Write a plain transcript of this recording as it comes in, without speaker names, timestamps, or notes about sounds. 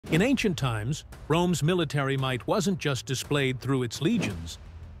In ancient times, Rome's military might wasn't just displayed through its legions,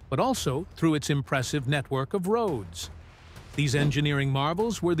 but also through its impressive network of roads. These engineering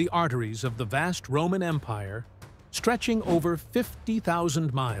marvels were the arteries of the vast Roman Empire, stretching over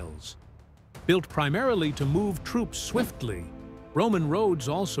 50,000 miles. Built primarily to move troops swiftly, Roman roads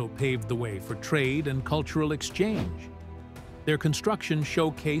also paved the way for trade and cultural exchange. Their construction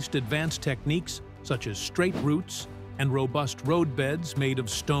showcased advanced techniques such as straight routes and robust roadbeds made of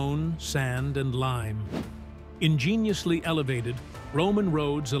stone, sand, and lime. Ingeniously elevated, Roman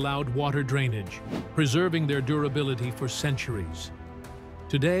roads allowed water drainage, preserving their durability for centuries.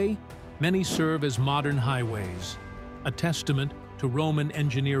 Today, many serve as modern highways, a testament to Roman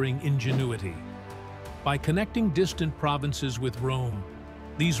engineering ingenuity. By connecting distant provinces with Rome,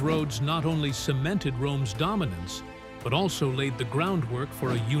 these roads not only cemented Rome's dominance, but also laid the groundwork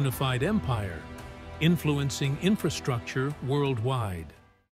for a unified empire, influencing infrastructure worldwide.